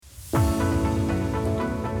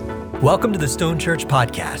Welcome to the Stone Church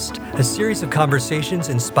Podcast, a series of conversations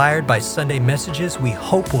inspired by Sunday messages we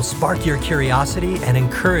hope will spark your curiosity and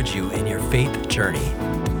encourage you in your faith journey.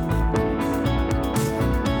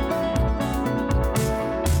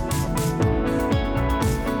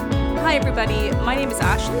 Hi everybody, my name is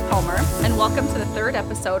Ashley Palmer, and welcome to the third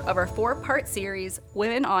episode of our four-part series,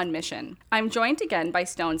 Women on Mission. I'm joined again by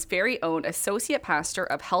Stone's very own Associate Pastor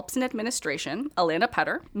of Helps and Administration, Alanna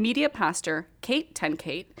Pedder, Media Pastor, Kate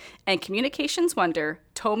Tenkate, and Communications Wonder,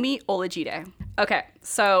 Tomi Olajide. Okay,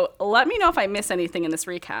 so let me know if I miss anything in this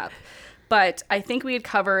recap. But I think we had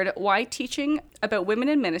covered why teaching about women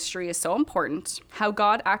in ministry is so important, how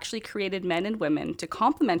God actually created men and women to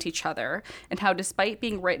complement each other, and how despite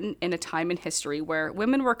being written in a time in history where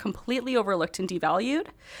women were completely overlooked and devalued,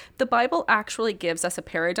 the Bible actually gives us a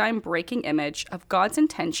paradigm-breaking image of God's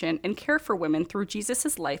intention and care for women through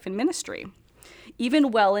Jesus' life and ministry,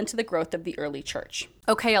 even well into the growth of the early church.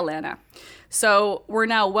 Okay, Alanna, so we're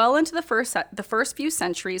now well into the first few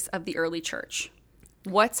centuries of the early church.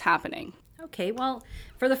 What's happening? Okay, well,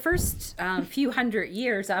 for the first few hundred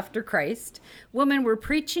years after Christ, women were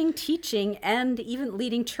preaching, teaching, and even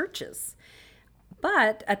leading churches.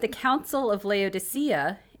 But at the Council of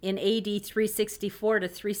Laodicea in AD 364 to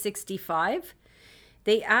 365,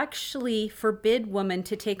 they actually forbid women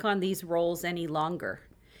to take on these roles any longer.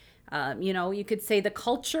 You could say the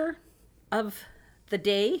culture of the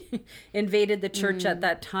day invaded the church at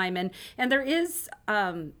that time. And there is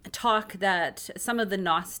talk that some of the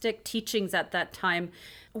Gnostic teachings at that time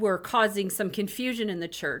were causing some confusion in the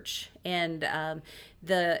church. And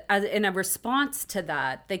in a response to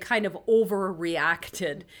that, they kind of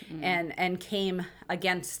overreacted and came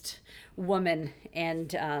against women.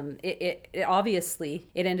 And it obviously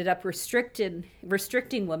ended up restricting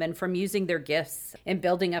women from using their gifts and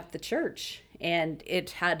building up the church. And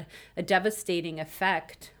it had a devastating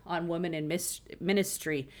effect on women in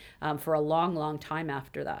ministry for a long, long time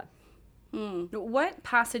after that. What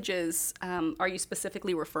passages are you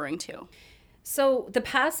specifically referring to? So the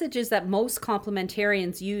passages that most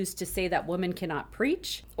complementarians use to say that women cannot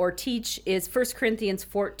preach or teach is 1 Corinthians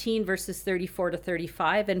 14, verses 34 to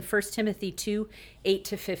 35, and 1 Timothy 2, 8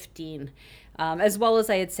 to 15. As well as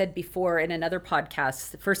I had said before in another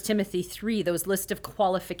podcast, 1 Timothy 3, those list of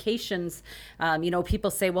qualifications,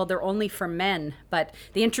 people say, well, they're only for men. But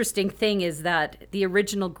the interesting thing is that the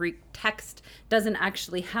original Greek text doesn't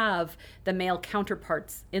actually have the male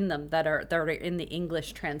counterparts in them that are in the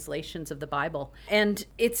English translations of the Bible. And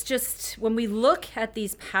it's just, when we look at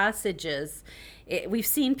these passages, we've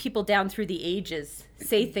seen people down through the ages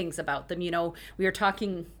say things about them. We were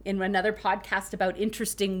talking in another podcast about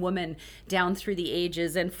interesting women down through the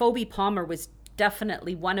ages, and Phoebe Palmer was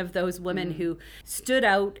definitely one of those women who stood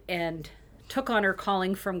out and took on her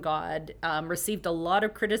calling from God, received a lot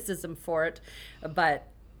of criticism for it, but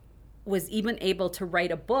was even able to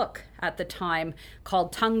write a book at the time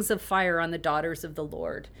called Tongues of Fire on the Daughters of the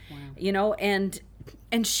Lord. Wow.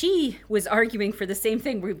 And she was arguing for the same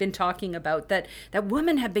thing we've been talking about, that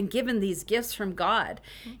women have been given these gifts from God.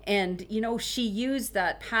 And, she used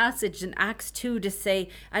that passage in Acts 2 to say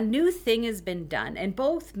a new thing has been done. And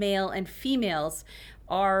both male and females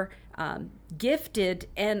are gifted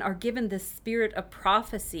and are given the spirit of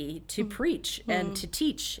prophecy to preach and to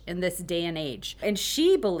teach in this day and age. And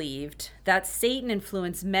she believed that Satan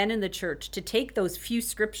influenced men in the church to take those few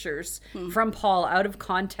scriptures from Paul out of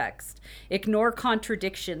context, ignore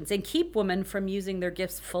contradictions, and keep women from using their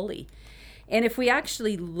gifts fully. And if we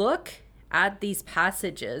actually look at these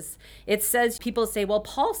passages, it says, people say, well,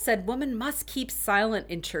 Paul said women must keep silent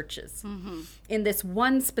in churches. In this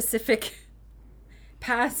one specific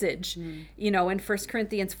passage, in 1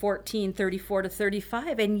 Corinthians 14, 34 to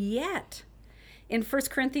 35. And yet, in 1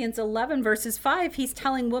 Corinthians 11, verses 5, he's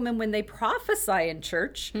telling women when they prophesy in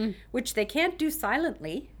church, which they can't do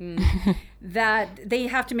silently, that they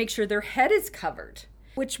have to make sure their head is covered,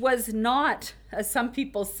 which was not, as some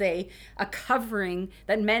people say, a covering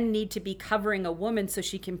that men need to be covering a woman so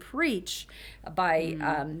she can preach by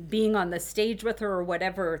being on the stage with her or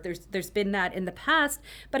whatever. There's been that in the past,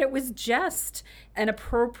 but it was just an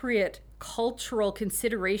appropriate cultural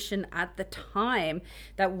consideration at the time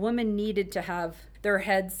that women needed to have their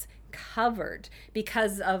heads covered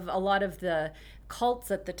because of a lot of the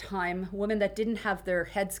cults at the time. Women that didn't have their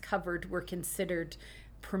heads covered were considered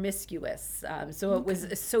promiscuous. So it was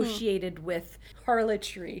associated with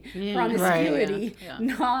harlotry, promiscuity,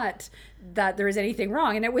 not that there was anything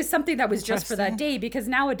wrong. And it was something that was just for that day, because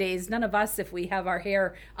nowadays, none of us, if we have our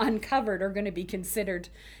hair uncovered, are going to be considered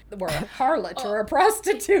we're a harlot or a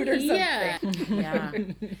prostitute or something.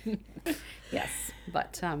 Yeah. Yes.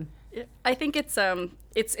 But I think it's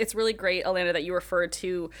It's really great, Alanna, that you referred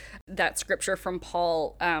to that scripture from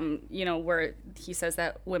Paul, where he says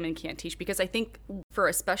that women can't teach, because I think for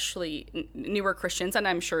especially newer Christians, and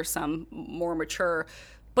I'm sure some more mature,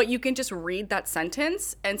 but you can just read that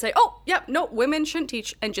sentence and say, oh, yeah, no, women shouldn't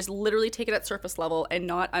teach, and just literally take it at surface level and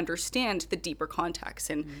not understand the deeper context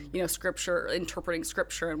and, scripture, interpreting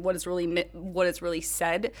scripture and what is really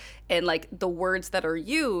said, and like the words that are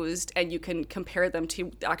used, and you can compare them to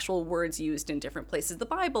the actual words used in different places of the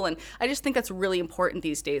Bible. And I just think that's really important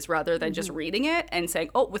these days, rather than just reading it and saying,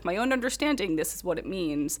 oh, with my own understanding, this is what it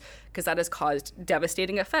means, because that has caused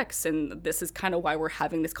devastating effects. And this is kind of why we're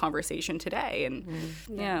having this conversation today. And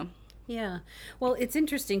Yeah. Well, it's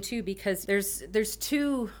interesting too, because there's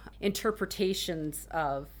two interpretations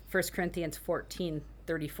of 1 Corinthians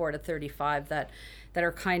 14:34-35 that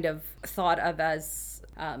are kind of thought of as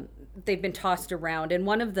they've been tossed around. And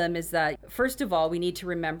one of them is that, first of all, we need to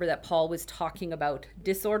remember that Paul was talking about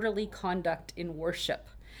disorderly conduct in worship.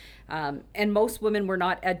 And most women were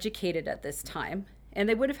not educated at this time, and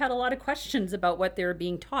they would have had a lot of questions about what they were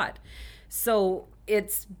being taught. So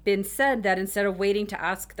it's been said that instead of waiting to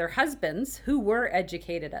ask their husbands, who were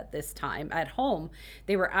educated at this time at home,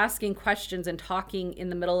 they were asking questions and talking in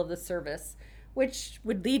the middle of the service, which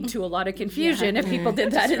would lead to a lot of confusion if people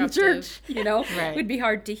did that in church. It would be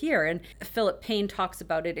hard to hear. And Philip Payne talks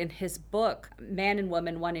about it in his book, Man and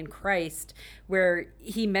Woman, One in Christ, where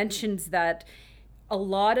he mentions that a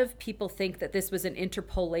lot of people think that this was an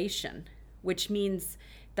interpolation, which means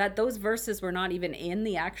that those verses were not even in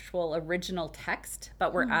the actual original text,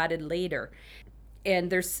 but were added later. And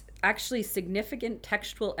there's actually significant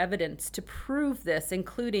textual evidence to prove this,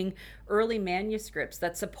 including early manuscripts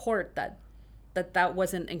that support that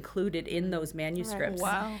wasn't included in those manuscripts.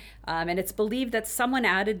 Wow. And it's believed that someone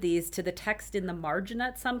added these to the text in the margin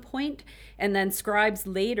at some point, and then scribes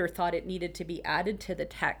later thought it needed to be added to the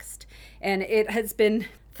text. And it has been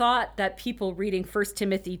thought that people reading 1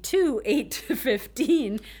 Timothy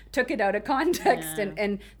 2:8-15 took it out of context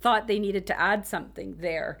and thought they needed to add something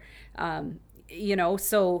there.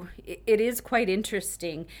 So it is quite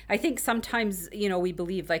interesting. I think sometimes, we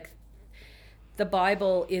believe like the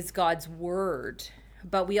Bible is God's word,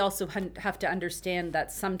 but we also have to understand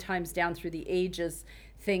that sometimes down through the ages,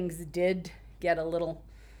 things did get a little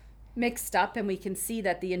mixed up, and we can see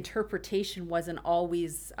that the interpretation wasn't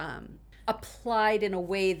always applied in a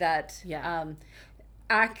way that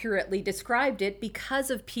accurately described it because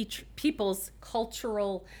of people's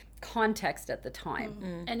cultural context at the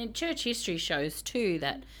time. And in church history shows too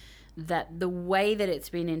that the way that it's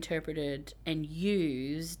been interpreted and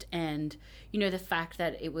used, and the fact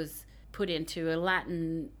that it was put into a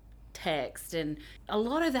Latin text, and a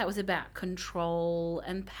lot of that was about control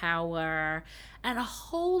and power and a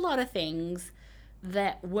whole lot of things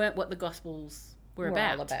that weren't what the Gospels were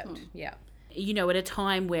about. All about. Yeah. At a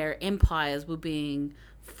time where empires were being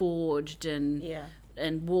forged and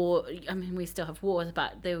war. I mean, we still have wars,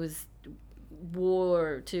 but there was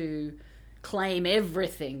war to claim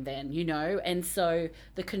everything then, and so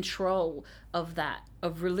the control of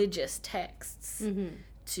religious texts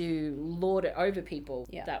to lord it over people,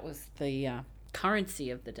 that was the currency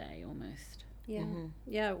of the day almost.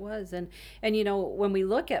 Yeah, it was. And when we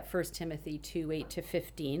look at 1 Timothy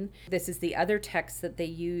 2:8-15, this is the other text that they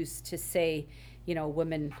use to say,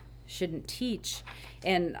 women shouldn't teach.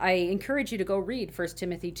 And I encourage you to go read 1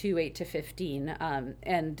 Timothy 2:8-15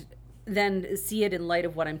 and then see it in light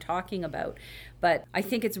of what I'm talking about. But I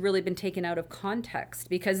think it's really been taken out of context,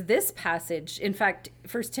 because this passage, in fact,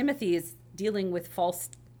 1 Timothy is dealing with false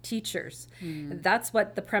teachers. That's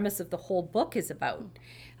what the premise of the whole book is about.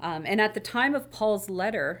 And at the time of Paul's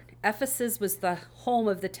letter, Ephesus was the home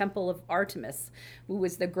of the temple of Artemis, who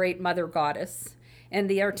was the great mother goddess. And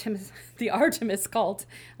the Artemis cult,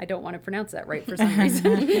 I don't want to pronounce that right for some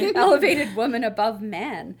reason, elevated woman above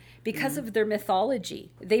man because of their mythology.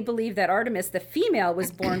 They believed that Artemis, the female,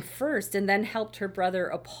 was born first and then helped her brother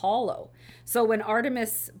Apollo. So when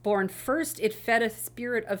Artemis born first, it fed a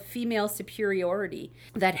spirit of female superiority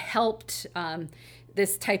that helped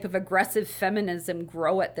this type of aggressive feminism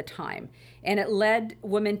grow at the time. And it led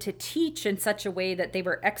women to teach in such a way that they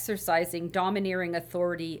were exercising domineering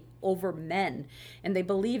authority over men. And they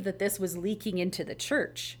believed that this was leaking into the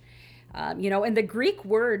church. And the Greek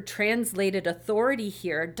word translated authority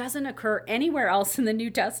here doesn't occur anywhere else in the New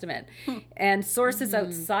Testament. And sources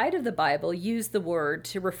outside of the Bible use the word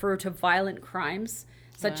to refer to violent crimes,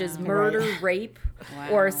 such as murder, rape,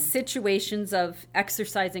 or situations of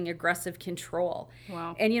exercising aggressive control.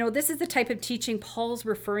 Wow. And, this is the type of teaching Paul's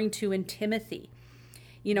referring to in Timothy.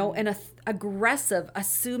 you know, and aggressive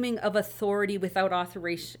assuming of authority without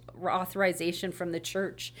authorization from the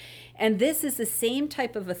church. And this is the same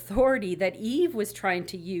type of authority that Eve was trying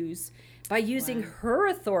to use by using her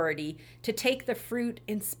authority to take the fruit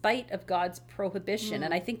in spite of God's prohibition.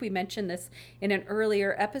 And I think we mentioned this in an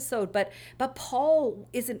earlier episode, but Paul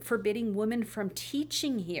isn't forbidding women from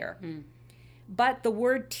teaching here. But the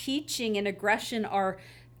word teaching and aggression are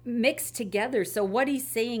mixed together. So what he's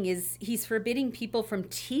saying is he's forbidding people from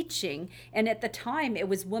teaching, and at the time it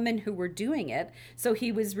was women who were doing it. So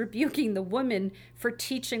he was rebuking the woman for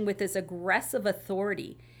teaching with his aggressive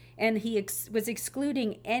authority. And he was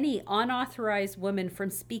excluding any unauthorized woman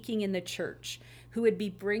from speaking in the church who would be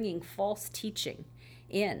bringing false teaching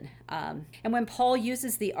in. And when Paul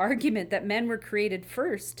uses the argument that men were created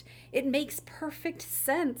first, it makes perfect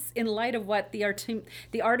sense in light of what the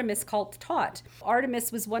Artemis cult taught.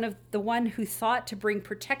 Artemis was the one who thought to bring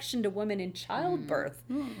protection to women in childbirth.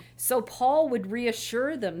 So Paul would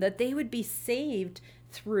reassure them that they would be saved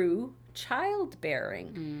through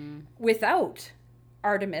childbearing without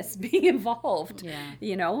Artemis being involved,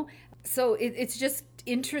 you know? So it's just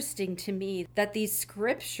interesting to me that these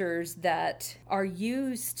scriptures that are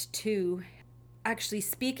used to actually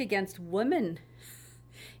speak against women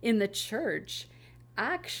in the church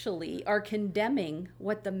actually are condemning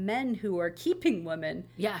what the men who are keeping women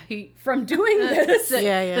from doing this.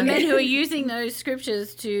 The men who are using those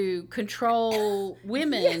scriptures to control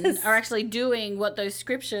women are actually doing what those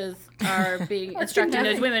scriptures are being instructing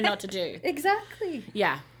those women not to do. Exactly.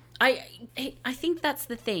 Yeah. I think that's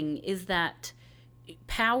the thing, is that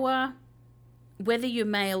power, whether you're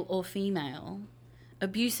male or female,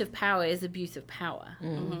 abuse of power is abuse of power.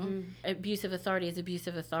 Abuse of authority is abuse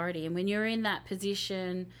of authority. And when you're in that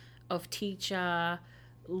position of teacher,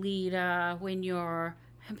 leader,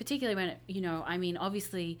 and particularly when, you know, I mean,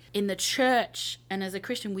 obviously in the church and as a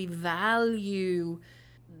Christian, we value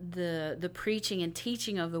the preaching and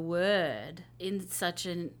teaching of the word it's such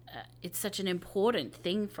an important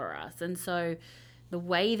thing for us. And so the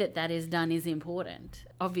way that is done is important.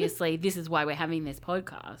 Obviously, this is why we're having this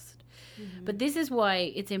podcast. But this is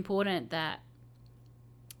why it's important that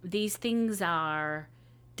these things are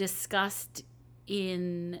discussed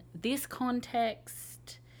in this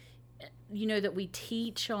context, you know, that we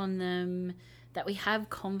teach on them, that we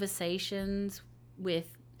have conversations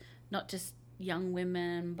with not just young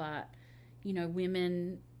women, but, you know,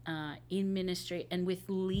 women in ministry and with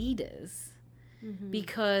leaders.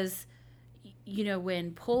 Because, you know,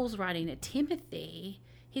 when Paul's writing to Timothy,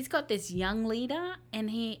 he's got this young leader, and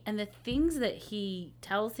the things that he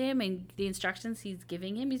tells him and the instructions he's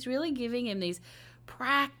giving him, he's really giving him these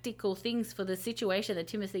practical things for the situation that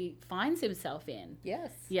Timothy finds himself in.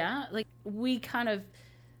 Yes. Yeah. Like, we kind of,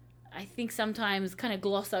 I think sometimes kind of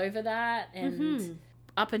gloss over that. And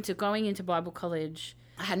up until going into Bible college,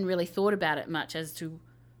 I hadn't really thought about it much as to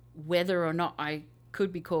whether or not I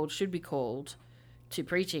should be called to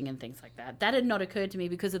preaching and things like that. That had not occurred to me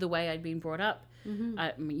because of the way I'd been brought up.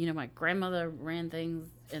 You know, my grandmother ran things,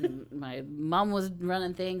 and my mum was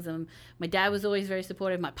running things, and my dad was always very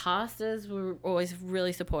supportive. My pastors were always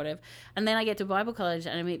really supportive. And then I get to Bible college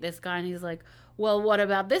and I meet this guy, and he's like, well, what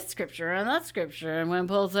about this scripture and that scripture? And when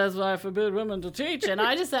Paul says, well, I forbid women to teach, and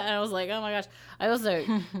I just sat and I was like, oh my gosh. I also,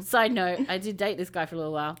 side note, I did date this guy for a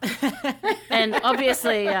little while, and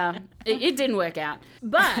obviously it didn't work out.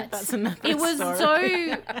 But it was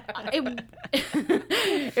story.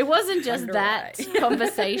 it wasn't just that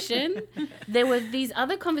conversation. There were these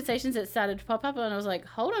other conversations that started to pop up, and I was like,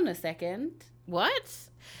 hold on a second, what?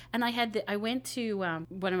 And I went to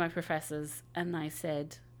one of my professors, and I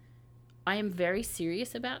said, I am very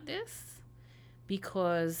serious about this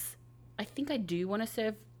because I think I do want to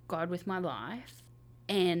serve God with my life,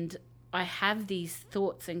 and I have these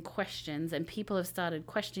thoughts and questions, and people have started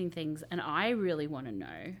questioning things, and I really want to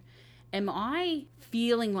know, am I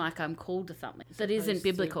feeling like I'm called to something that isn't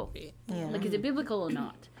biblical? Like, is it biblical or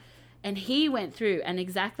not? And he went through, and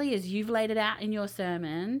exactly as you've laid it out in your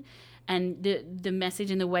sermon and the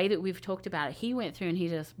message and the way that we've talked about it, he went through and he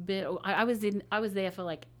just I was there for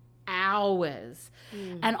like hours.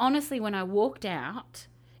 And honestly, when I walked out,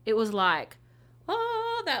 it was like,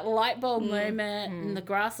 oh, that light bulb moment, and the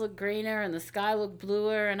grass looked greener and the sky looked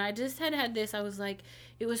bluer, and I just had this, I was like,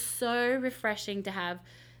 it was so refreshing to have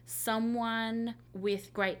someone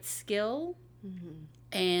with great skill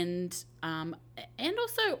and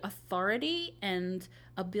also authority and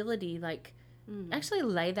ability, like actually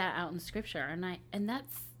lay that out in scripture. And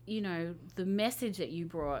that's, you know, the message that you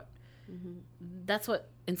brought. That's what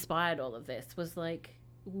inspired all of this, was like,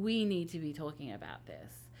 we need to be talking about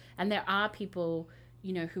this. And there are people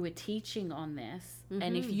who are teaching on this.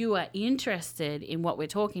 And if you are interested in what we're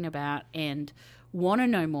talking about and want to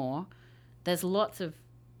know more, there's lots of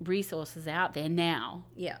resources out there now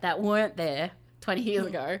that weren't there 20 years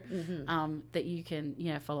ago that you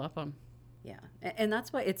can, follow up on. Yeah. And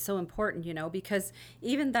that's why it's so important, because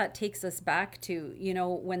even that takes us back to,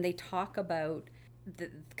 when they talk about,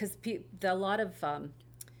 because a lot of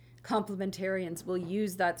complementarians will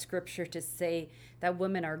use that scripture to say that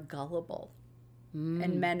women are gullible.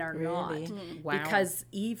 And men are not. Wow. Because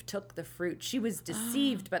Eve took the fruit. She was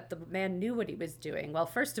deceived, but the man knew what he was doing. Well,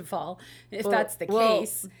 first of all, if that's the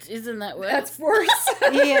case... Isn't that worse? That's worse.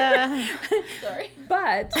 Yeah. Sorry.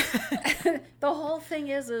 But the whole thing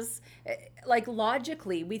is like,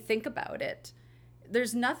 logically, we think about it.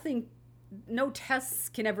 There's nothing... No tests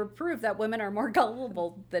can ever prove that women are more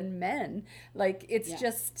gullible than men. Like, it's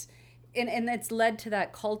just... And it's led to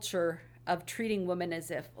that culture of treating women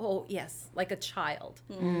as if, oh yes, like a child.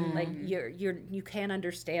 Like you can't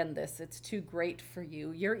understand this. It's too great for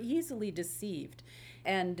you. You're easily deceived.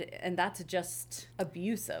 And that's just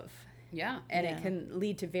abusive. Yeah. And it can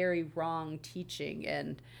lead to very wrong teaching,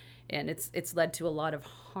 and it's led to a lot of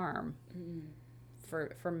harm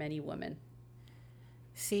for many women.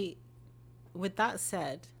 See, with that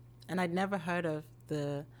said, and I'd never heard of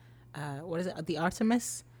the the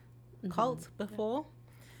Artemis cult before.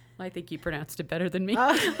 I think you pronounced it better than me.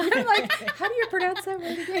 I'm like, how do you pronounce that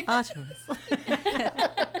word again? Artemis.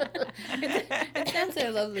 It sounds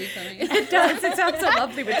so lovely to me. It does. It sounds so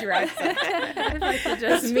lovely with your accent.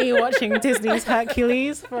 Just me watching Disney's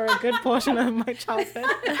Hercules for a good portion of my childhood.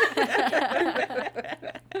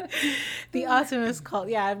 The Artemis cult.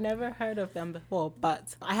 Yeah, I've never heard of them before,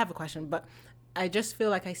 but I have a question. But I just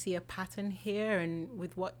feel like I see a pattern here, and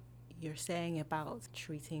with what you're saying about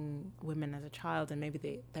treating women as a child, and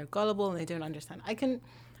maybe they're gullible and they don't understand. I can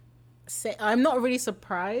say I'm not really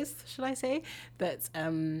surprised, should I say, that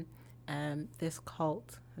this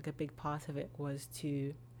cult, like a big part of it was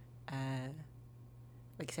to,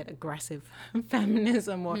 like you said, aggressive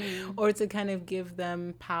feminism, or to kind of give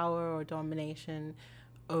them power or domination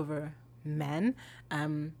over men,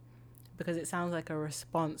 because it sounds like a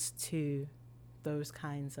response to those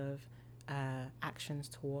kinds of actions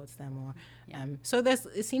towards them, or so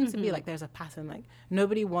it seems to be like there's a pattern. Like,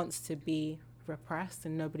 nobody wants to be repressed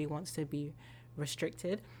and nobody wants to be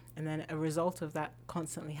restricted, and then a result of that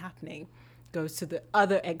constantly happening goes to the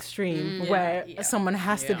other extreme where someone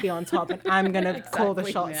has to be on top, and I'm gonna call the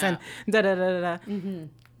shots, and da da da da.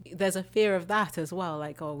 There's a fear of that as well,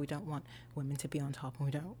 like, oh, we don't want women to be on top, and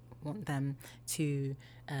we don't want them to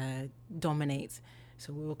dominate,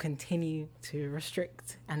 so we will continue to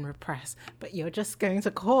restrict and repress. But you're just going to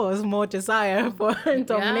cause more desire for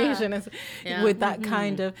domination with that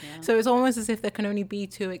kind of... So it's almost as if there can only be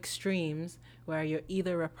two extremes, where you're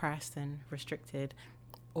either repressed and restricted,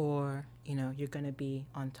 or, you're going to be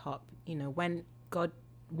on top. When God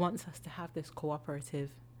wants us to have this cooperative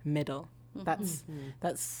middle, that's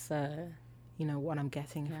what I'm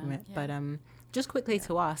getting from it. But just quickly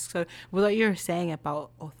to ask, so with what you're saying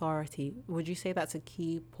about authority, would you say that's a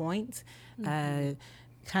key point?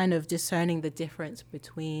 Kind of discerning the difference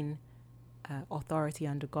between authority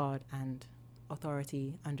under God and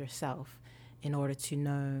authority under self, in order to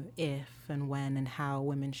know if and when and how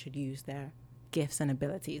women should use their gifts and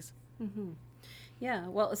abilities. Yeah,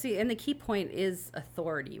 well, see, and the key point is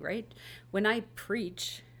authority, right? When I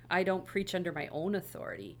preach, I don't preach under my own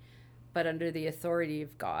authority, but under the authority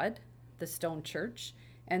of God, the Stone Church,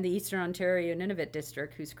 and the Eastern Ontario Nunavut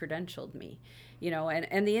District, who's credentialed me.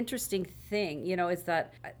 And the interesting thing, is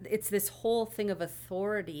that it's this whole thing of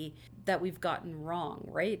authority that we've gotten wrong,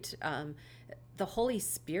 right? The Holy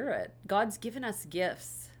Spirit, God's given us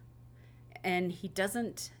gifts, and he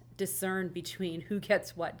doesn't discern between who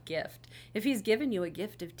gets what gift. If he's given you a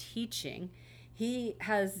gift of teaching, he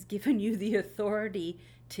has given you the authority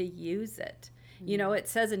to use it. It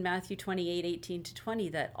says in Matthew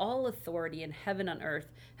 28:18-20 that all authority in heaven and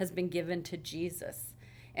earth has been given to Jesus.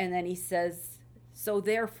 And then he says, so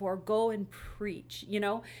therefore go and preach,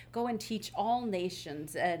 go and teach all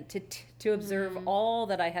nations, and to observe all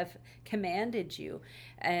that I have commanded you.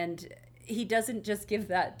 And he doesn't just give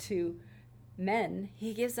that to men,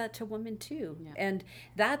 he gives that to women too. And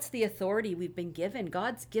that's the authority we've been given.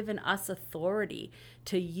 God's given us authority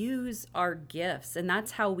to use our gifts, and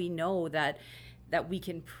that's how we know that we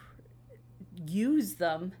can use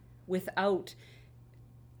them without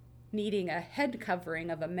needing a head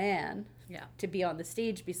covering of a man to be on the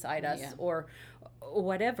stage beside us or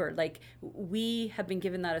whatever. Like, we have been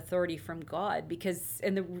given that authority from God, because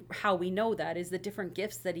how we know that is the different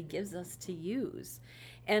gifts that he gives us to use.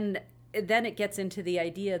 And then it gets into the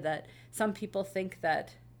idea that some people think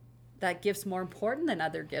that gift's more important than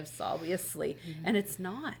other gifts, obviously, and it's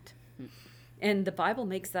not. And the Bible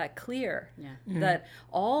makes that clear, that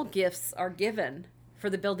all gifts are given for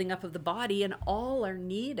the building up of the body, and all are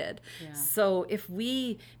needed. Yeah. So if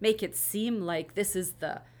we make it seem like this is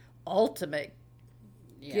the ultimate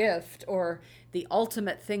gift or the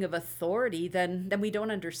ultimate thing of authority, then we don't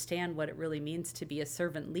understand what it really means to be a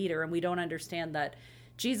servant leader, and we don't understand that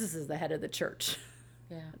Jesus is the head of the church.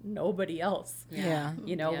 Yeah. Nobody else. Yeah.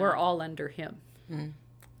 We're all under him.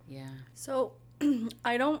 Yeah. So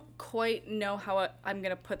I don't quite know how I'm going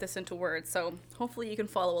to put this into words, so hopefully you can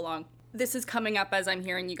follow along. This is coming up as I'm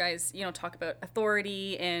hearing you guys, talk about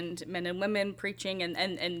authority and men and women preaching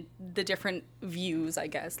and the different views, I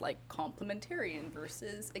guess, like complementarian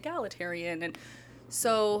versus egalitarian. And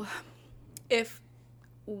so if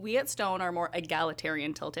we at Stone are more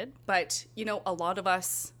egalitarian tilted, but, a lot of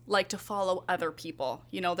us like to follow other people.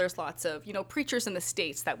 There's lots of, preachers in the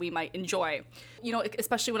States that we might enjoy,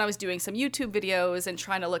 especially when I was doing some YouTube videos and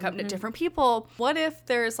trying to look up different people. What if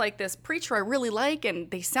there's like this preacher I really like and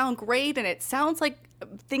they sound great and it sounds like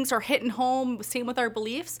things are hitting home, same with our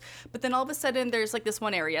beliefs, but then all of a sudden there's like this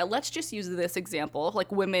one area. Let's just use this example,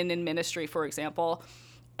 like women in ministry, for example.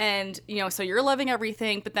 And, so you're loving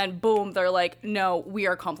everything, but then boom, they're like, no, we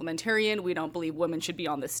are complementarian. We don't believe women should be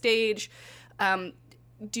on the stage.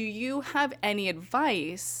 Do you have any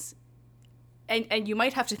advice? And you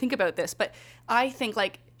might have to think about this, but I think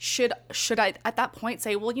like, should I at that point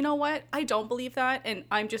say, well, you know what? I don't believe that, and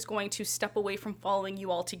I'm just going to step away from following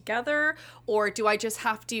you altogether? Or do I just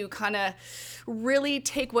have to kind of really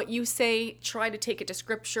take what you say, try to take it to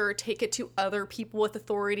scripture, take it to other people with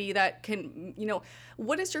authority that can,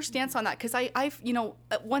 what is your stance on that? Because I've,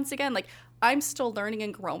 once again, like I'm still learning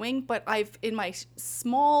and growing, but I've, in my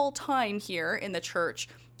small time here in the church,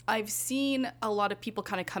 I've seen a lot of people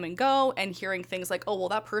kind of come and go and hearing things like, oh, well,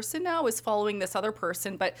 that person now is following this other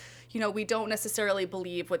person, but, we don't necessarily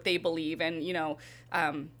believe what they believe. And,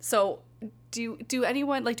 so do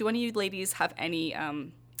anyone, like, do any of you ladies have any,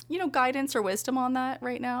 guidance or wisdom on that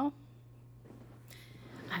right now?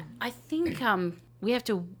 I think we have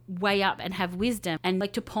to weigh up and have wisdom and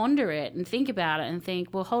like to ponder it and think about it and think,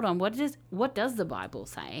 well, hold on, what does the Bible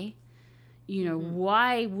say?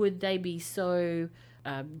 Why would they be so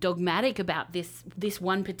dogmatic about this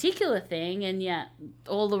one particular thing, and yet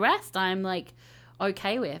all the rest I'm like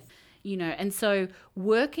okay with, and so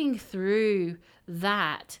working through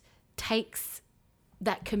that takes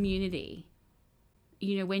that community.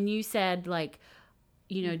 When you said like,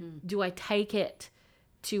 do I take it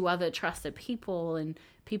to other trusted people and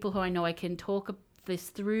people who I know I can talk this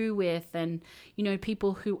through with, and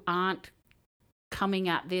people who aren't coming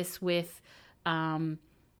at this with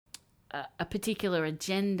a particular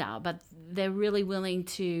agenda, but they're really willing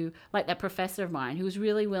to, like that professor of mine who was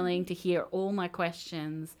really willing to hear all my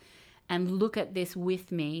questions and look at this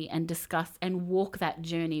with me and discuss and walk that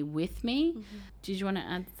journey with me. Did you want to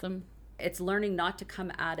add some? It's learning not to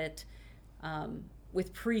come at it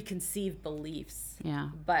with preconceived beliefs,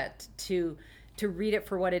 but to read it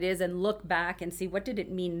for what it is and look back and see what did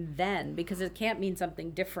it mean then, because it can't mean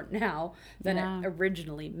something different now than it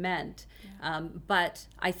originally meant. But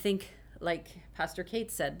I think, like Pastor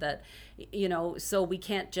Kate said, that, so we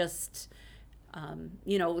can't just,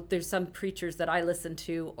 there's some preachers that I listen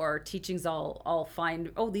to or teachings I'll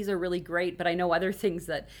find, oh, these are really great, but I know other things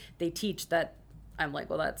that they teach that I'm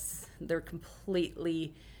like, well, they're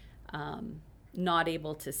completely not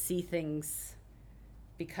able to see things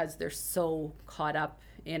because they're so caught up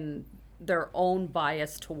in their own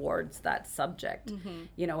bias towards that subject,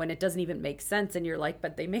 and it doesn't even make sense. And you're like,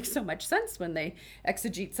 but they make so much sense when they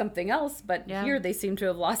exegete something else. But here they seem to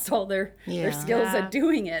have lost all their skills at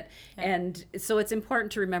doing it. Yeah. And so it's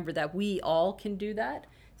important to remember that we all can do that.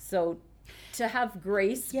 So to have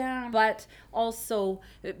grace, but also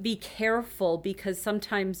be careful, because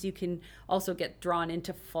sometimes you can also get drawn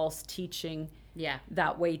into false teaching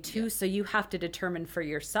that way too. So you have to determine for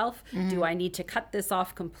yourself, do I need to cut this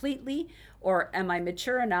off completely, or am I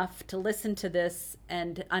mature enough to listen to this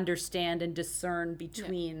and understand and discern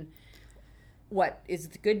between what is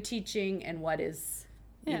good teaching and what is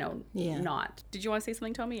not. Did you want to say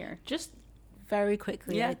something, Tommy? Or just very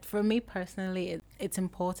quickly, for me personally, it's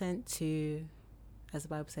important to, as the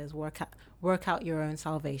Bible says, work out your own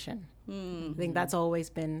salvation. I think that's always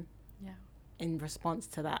been in response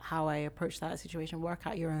to that, how I approach that situation. Work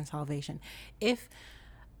out your own salvation. If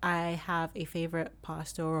I have a favorite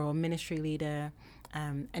pastor or ministry leader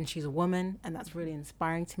and she's a woman and that's really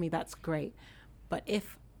inspiring to me, that's great. But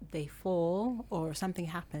if they fall or something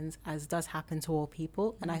happens, as does happen to all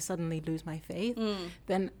people, and I suddenly lose my faith,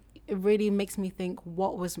 then it really makes me think,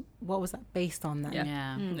 what was that based on then?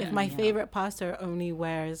 Yeah. If my favorite pastor only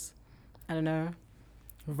wears, I don't know,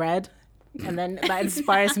 red, and then that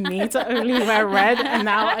inspires me to only wear red, and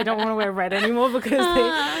now I don't want to wear red anymore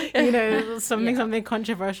because they, you know, something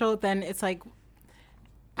controversial, then it's like,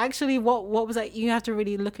 actually, what was that? You have to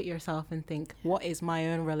really look at yourself and think, what is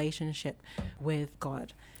my own relationship with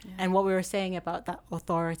God? And what we were saying about that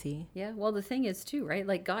authority. Yeah, well, the thing is too, right?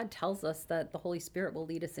 Like, God tells us that the Holy Spirit will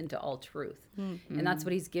lead us into all truth. And that's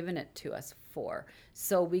what he's given it to us for.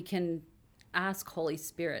 So we can ask Holy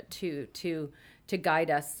Spirit to guide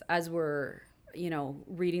us as we're, you know,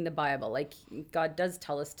 reading the Bible. Like, God does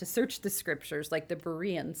tell us to search the scriptures, like the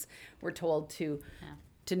Bereans were told to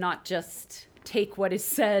not just take what is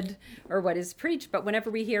said or what is preached, but whenever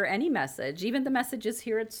we hear any message, even the messages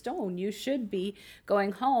here at Stone, you should be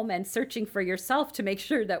going home and searching for yourself to make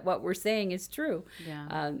sure that what we're saying is true.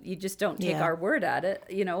 You just don't take our word at it,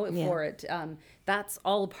 you know, for it. That's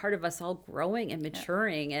all part of us all growing and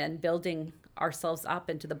maturing and building ourselves up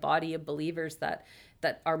into the body of believers that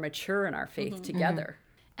are mature in our faith together.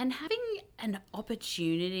 And having an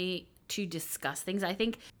opportunity to discuss things, I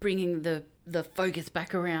think bringing the focus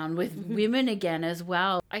back around with women again as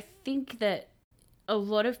well. I think that a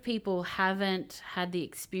lot of people haven't had the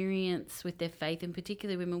experience with their faith, in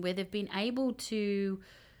particular women, where they've been able to,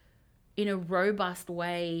 in a robust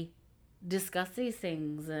way, discuss these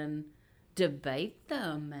things and debate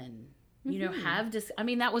them and, you know, I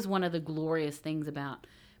mean, that was one of the glorious things about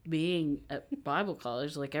being at Bible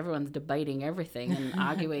college. Like, everyone's debating everything and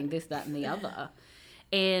arguing this, that, and the other.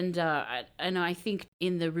 And I think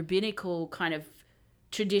in the rabbinical kind of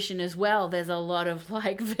tradition as well, there's a lot of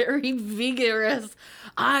like very vigorous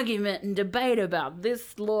argument and debate about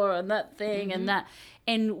this law and that thing and that.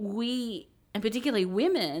 And we, and particularly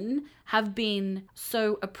women, have been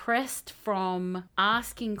so oppressed from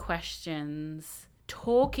asking questions,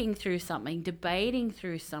 talking through something, debating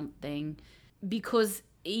through something, because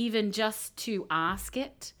even just to ask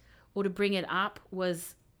it or to bring it up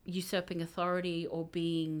was usurping authority or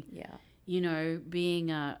being, you know, being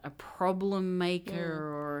a problem maker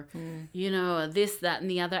or, you know, this, that, and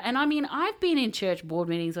the other. And I mean, I've been in church board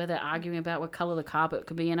meetings where they're arguing about what color the carpet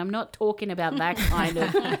could be, and I'm not talking about that kind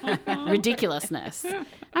of ridiculousness.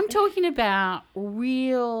 I'm talking about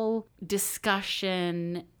real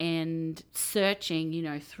discussion and searching, you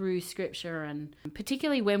know, through scripture, and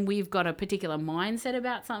particularly when we've got a particular mindset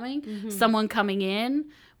about something, someone coming in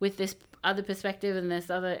with this other perspective and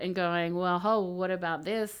this other, and going, well, what about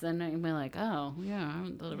this? And we're like, oh yeah, I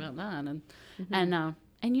haven't thought about that.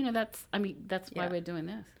 And you know, that's why we're doing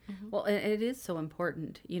this. Well, it is so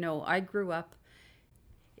important. You know, I grew up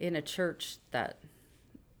in a church that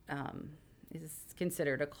is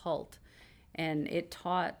considered a cult, and it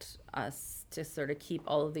taught us to sort of keep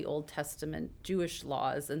all of the Old Testament Jewish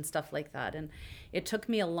laws and stuff like that. And it took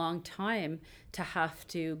me a long time to have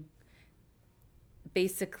to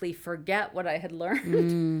basically forget what I had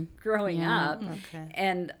learned growing up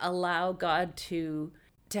and allow God to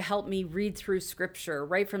help me read through scripture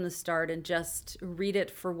right from the start and just read it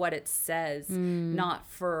for what it says, not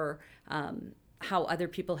for how other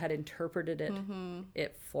people had interpreted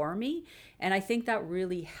it for me. And I think that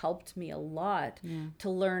really helped me a lot to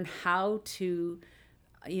learn how to,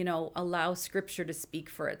 you know, allow scripture to speak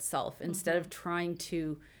for itself instead of trying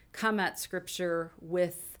to come at scripture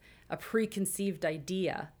with a preconceived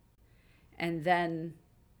idea, and then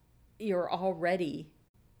you're already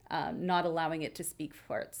not allowing it to speak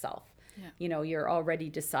for itself. You know, you're already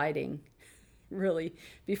deciding really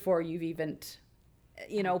before you've even,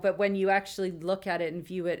 you know, but when you actually look at it and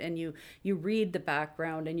view it, and you read the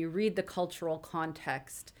background and you read the cultural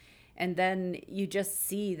context, and then you just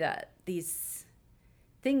see that these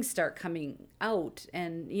things start coming out.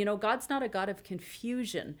 And, you know, God's not a God of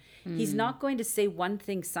confusion. He's not going to say one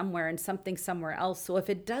thing somewhere and something somewhere else. So if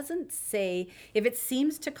it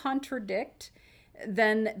seems to contradict,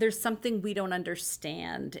 then there's something we don't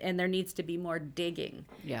understand, and there needs to be more digging.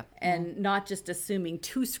 And not just assuming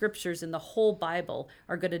two scriptures in the whole Bible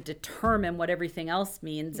are going to determine what everything else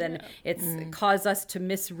means, and it's cause us to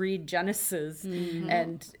misread Genesis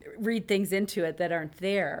and read things into it that aren't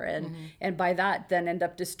there, and by that then end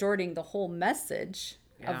up distorting the whole message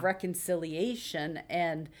of reconciliation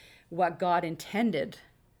and what God intended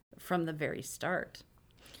from the very start.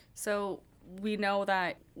 So we know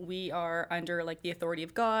that we are under like the authority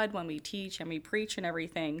of God when we teach and we preach and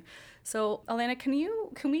everything. So Alanna,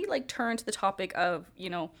 can we like turn to the topic of, you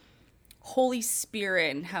know, Holy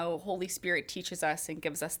Spirit and how Holy Spirit teaches us and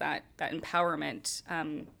gives us that empowerment.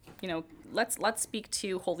 Let's speak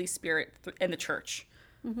to Holy Spirit in the church.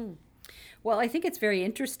 Mm-hmm. Well, I think it's very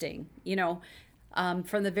interesting,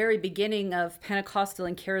 from the very beginning of Pentecostal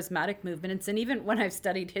and charismatic movements, and even when I've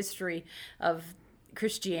studied history of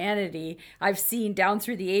Christianity, I've seen down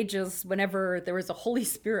through the ages, whenever there was a Holy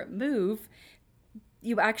Spirit move,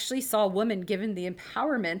 you actually saw women given the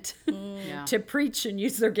empowerment to preach and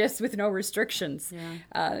use their gifts with no restrictions.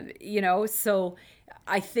 So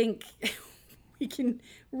I think we can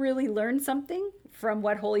really learn something from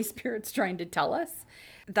what Holy Spirit's trying to tell us.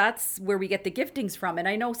 That's where we get the giftings from. And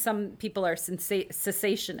I know some people are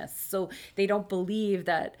cessationists, so they don't believe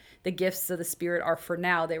that the gifts of the Spirit are for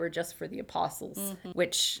now. They were just for the apostles,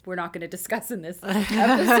 which we're not going to discuss in this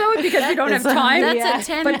episode because we don't have time. That's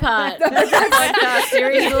a 10-part podcast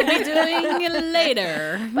series we'll be doing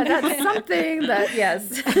later. But that's something that,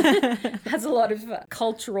 yes, has a lot of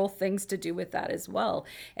cultural things to do with that as well.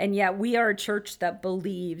 And yet we are a church that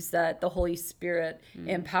believes that the Holy Spirit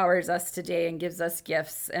empowers us today and gives us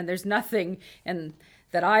gifts. And there's nothing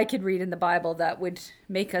that I could read in the Bible that would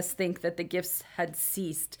make us think that the gifts had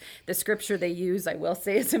ceased. The scripture they use, I will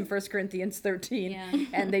say, is in 1 Corinthians 13. Yeah.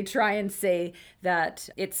 And they try and say that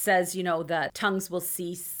it says, that tongues will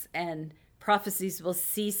cease and prophecies will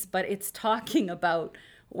cease, but it's talking about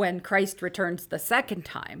when Christ returns the second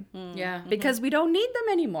time. Yeah. Because we don't need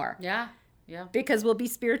them anymore. Yeah. Yeah. Because we'll be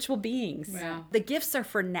spiritual beings. Yeah. The gifts are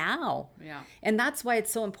for now. Yeah. And that's why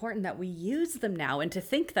it's so important that we use them now. And to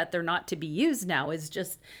think that they're not to be used now is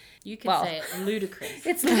just... You could say it ludicrous.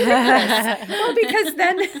 It's ludicrous. Well, because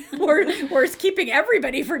then we're keeping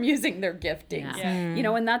everybody from using their giftings.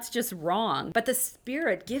 Yeah. And that's just wrong. But the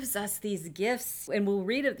Spirit gives us these gifts, and we'll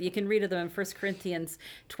read it. You can read of them in 1 Corinthians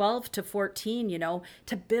 12 to 14,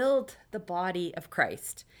 to build the body of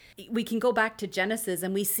Christ. We can go back to Genesis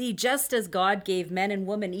and we see just as God gave men and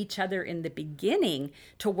women each other in the beginning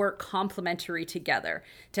to work complementary together,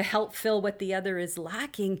 to help fill what the other is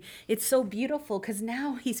lacking. It's so beautiful because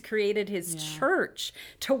now he's created his church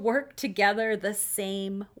to work together the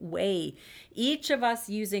same way. Each of us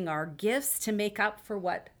using our gifts to make up for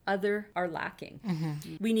what other are lacking.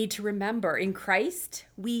 Mm-hmm. We need to remember in Christ,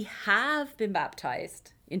 we have been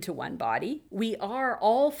baptized into one body. We are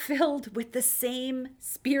all filled with the same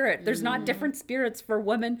Spirit. There's not different spirits for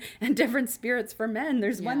women and different spirits for men.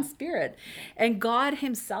 There's one Spirit. And God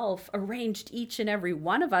himself arranged each and every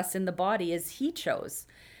one of us in the body as he chose.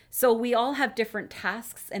 So we all have different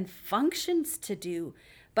tasks and functions to do,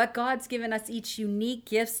 but God's given us each unique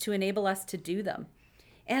gifts to enable us to do them.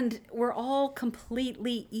 And we're all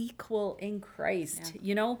completely equal in Christ.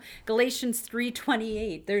 Galatians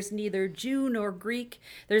 3:28, there's neither Jew nor Greek.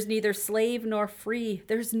 There's neither slave nor free.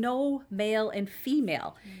 There's no male and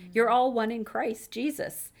female. You're all one in Christ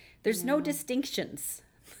Jesus. There's no distinctions.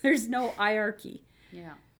 There's no hierarchy.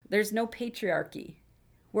 Yeah. There's no patriarchy.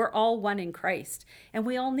 We're all one in Christ. And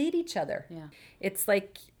we all need each other. Yeah. It's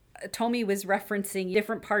like Tommy was referencing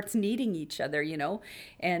different parts needing each other,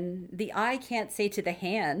 and the eye can't say to the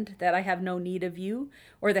hand that I have no need of you,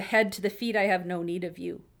 or the head to the feet, I have no need of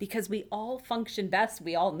you, because we all function best,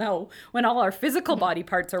 we all know, when all our physical body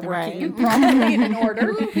parts are working and properly and in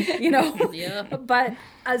order, Yeah. But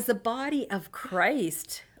as the body of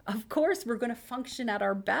Christ, of course, we're going to function at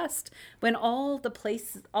our best when all the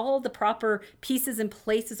proper pieces and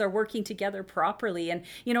places are working together properly. And,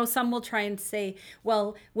 some will try and say,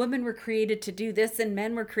 well, women were created to do this and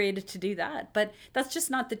men were created to do that. But that's just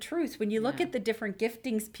not the truth. When you look at the different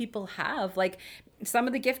giftings people have, like some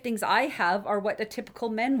of the giftings I have are what a typical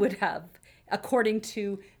man would have according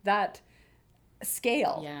to that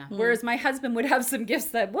scale. Yeah. Whereas my husband would have some gifts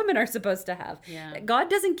that women are supposed to have. Yeah. God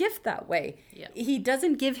doesn't gift that way. Yeah. He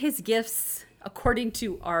doesn't give his gifts according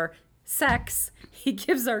to our sex. He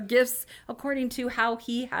gives our gifts according to how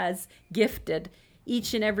he has gifted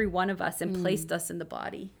each and every one of us and placed us in the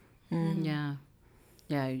body. Yeah.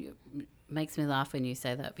 It makes me laugh when you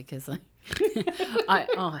say that because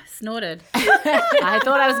I snorted. I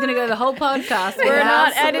thought I was going to go the whole podcast. We're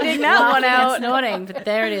not editing that one out. Snorting, but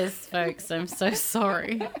there it is, folks. I'm so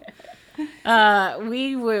sorry.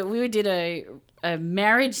 We did a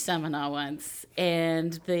marriage seminar once,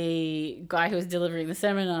 and the guy who was delivering the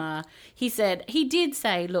seminar, he did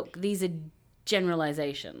say, look, these are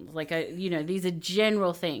generalizations. Like, these are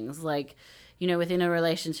general things. Like, within a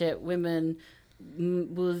relationship, women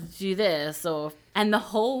will do this, and the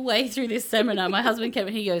whole way through this seminar, my husband came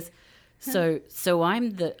and he goes, so I'm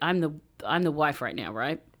the wife right now,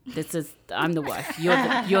 right? I'm the wife.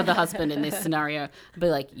 You're the husband in this scenario. I'd be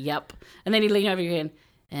like, yep. And then he'd lean over again,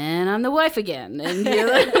 and I'm the wife again. And, and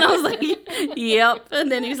I was like, yep.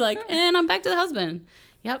 And then he's like, and I'm back to the husband.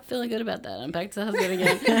 Yep, feeling good about that. I'm back to the husband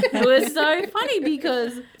again. It was so funny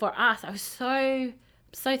because for us, I was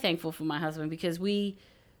so thankful for my husband because we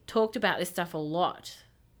talked about this stuff a lot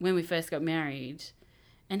when we first got married.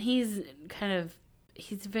 And he's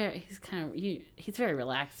very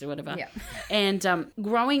relaxed or whatever. Yeah. And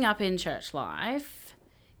growing up in church life,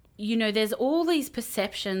 there's all these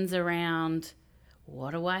perceptions around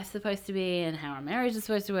what a wife's supposed to be and how a marriage is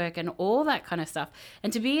supposed to work and all that kind of stuff.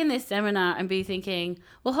 And to be in this seminar and be thinking,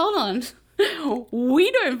 well, hold on, we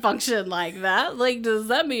don't function like that. Like, does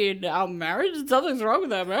that mean our marriage, something's wrong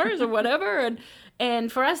with our marriage or whatever?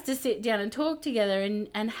 And for us to sit down and talk together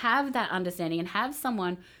and have that understanding and have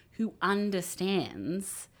someone who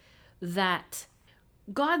understands that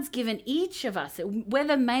God's given each of us,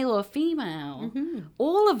 whether male or female,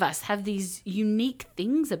 all of us have these unique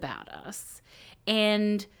things about us.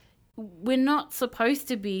 And we're not supposed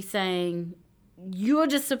to be saying, you're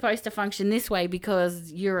just supposed to function this way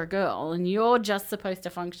because you're a girl, and you're just supposed to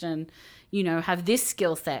function, have this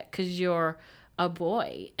skill set because you're a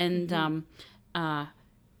boy. And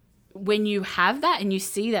when you have that and you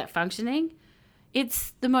see that functioning,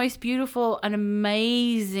 it's the most beautiful and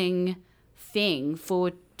amazing thing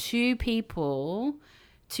for two people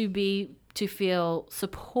to feel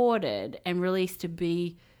supported and released to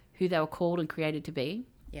be who they were called and created to be.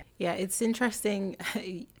 Yeah, it's interesting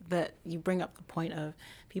that you bring up the point of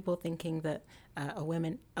people thinking that a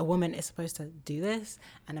woman is supposed to do this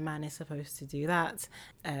and a man is supposed to do that.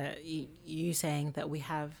 You saying that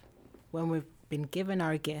when we've been given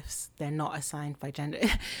our gifts, they're not assigned by gender.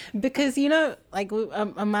 Because,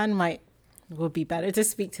 a man would be better to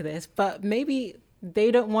speak to this, but maybe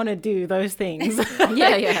they don't want to do those things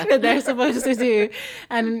that they're supposed to do.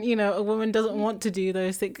 And, a woman doesn't want to do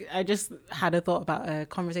those things. I just had a thought about a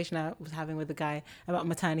conversation I was having with a guy about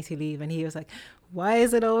maternity leave. And he was like, why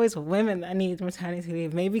is it always women that need maternity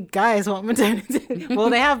leave? Maybe guys want maternity leave. Well,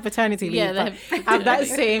 they have paternity leave, but have that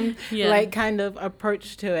same kind of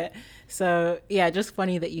approach to it. So, just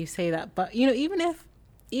funny that you say that. But, even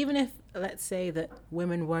if let's say that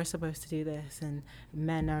women were supposed to do this and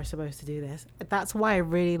men are supposed to do this, that's why I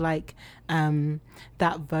really like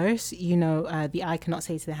that verse, the eye cannot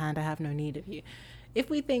say to the hand, I have no need of you. If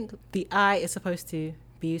we think the eye is supposed to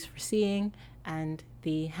be used for seeing and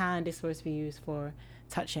the hand is supposed to be used for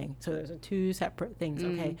touching, so those are two separate things,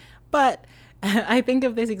 okay? But I think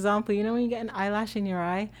of this example, when you get an eyelash in your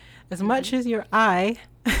eye, as much as your eye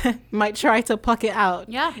might try to pluck it out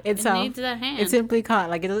itself, it needs that hand. It simply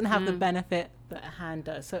can't. It doesn't have the benefit that a hand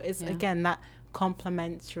does. So it's, again, that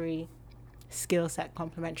complementary skill set,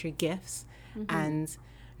 complementary gifts, and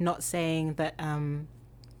not saying that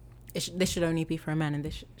this should only be for a man and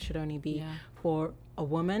this should only be for a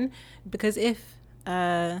woman. Because if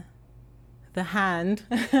the hand,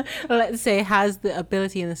 let's say, has the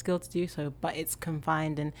ability and the skill to do so, but it's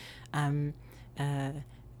confined and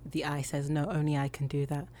the eye says, no, only I can do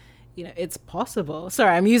that. It's possible.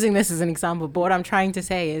 Sorry, I'm using this as an example, but what I'm trying to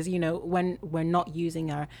say is, when we're not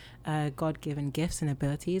using our God-given gifts and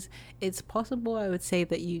abilities, it's possible, I would say,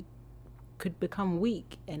 that you could become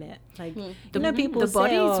weak in it. People the say,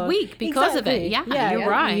 body's weak because of it. Yeah, you're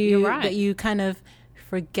right. You're right. That you kind of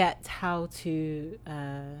forget how to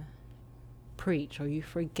preach, or you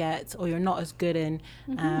forget, or you're not as good in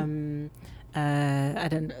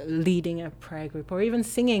leading a prayer group, or even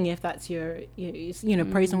singing, if that's your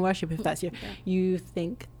praise and worship, if that's your you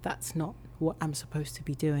think that's not what I'm supposed to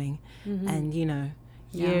be doing. And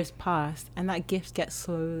years pass and that gift gets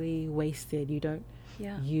slowly wasted. You don't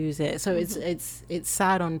use it, so it's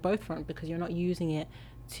sad on both fronts, because you're not using it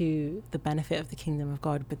to the benefit of the kingdom of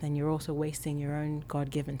God, but then you're also wasting your own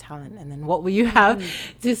God-given talent, and then what will you have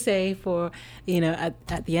to say for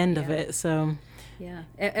at the end of it? So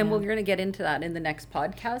and we're going to get into that in the next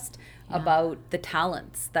podcast about the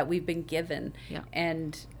talents that we've been given,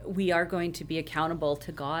 and we are going to be accountable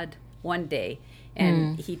to God one day,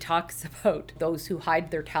 and he talks about those who hide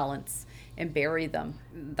their talents and bury them.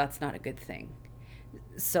 That's not a good thing.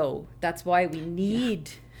 So that's why we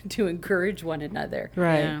need to encourage one another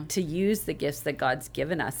to use the gifts that God's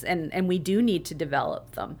given us, and we do need to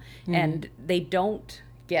develop them. And they don't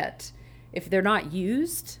get, if they're not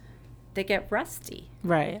used, they get rusty,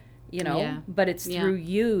 but it's through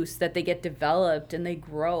use that they get developed and they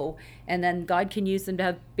grow, and then God can use them to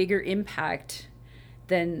have bigger impact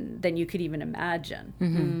than you could even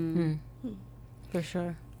imagine. For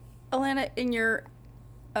sure. Alanna, in your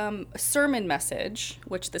sermon message,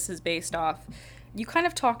 which this is based off, you kind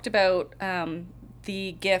of talked about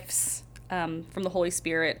the gifts from the Holy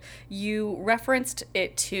Spirit, you referenced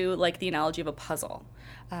it to like the analogy of a puzzle.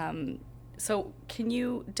 So can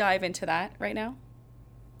you dive into that right now?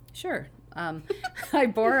 Sure. I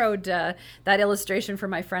borrowed that illustration from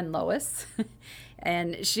my friend Lois,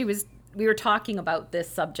 and we were talking about this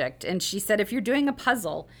subject, and she said, if you're doing a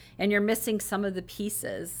puzzle and you're missing some of the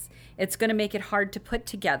pieces, it's going to make it hard to put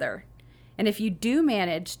together. And if you do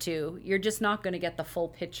manage to, you're just not going to get the full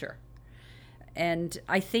picture. And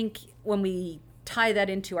I think when we tie that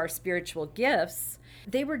into our spiritual gifts,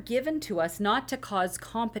 they were given to us not to cause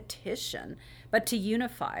competition, but to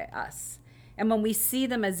unify us. And when we see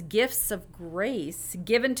them as gifts of grace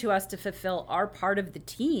given to us to fulfill our part of the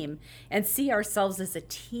team and see ourselves as a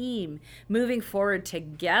team moving forward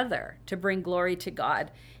together to bring glory to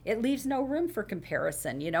God, it leaves no room for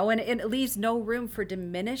comparison, and it leaves no room for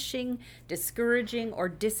diminishing, discouraging, or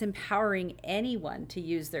disempowering anyone to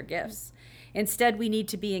use their gifts. Instead, we need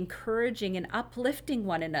to be encouraging and uplifting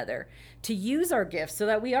one another to use our gifts so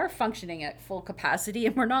that we are functioning at full capacity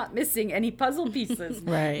and we're not missing any puzzle pieces.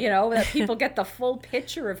 Right. That people get the full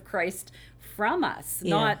picture of Christ from us,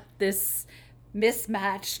 not this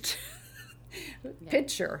mismatched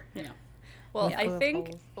picture. Yeah. Well, I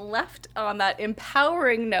think left on that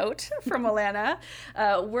empowering note from Alanna,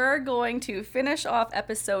 we're going to finish off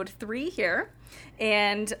episode 3 here.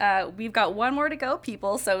 And we've got one more to go,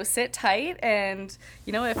 people. So sit tight. And,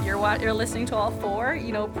 if you're listening to all 4,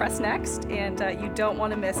 press next. And you don't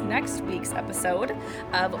want to miss next week's episode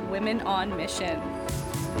of Women on Mission.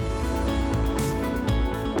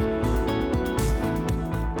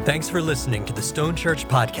 Thanks for listening to the Stone Church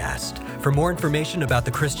podcast. For more information about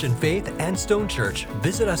the Christian faith and Stone Church,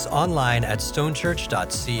 visit us online at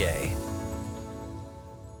stonechurch.ca.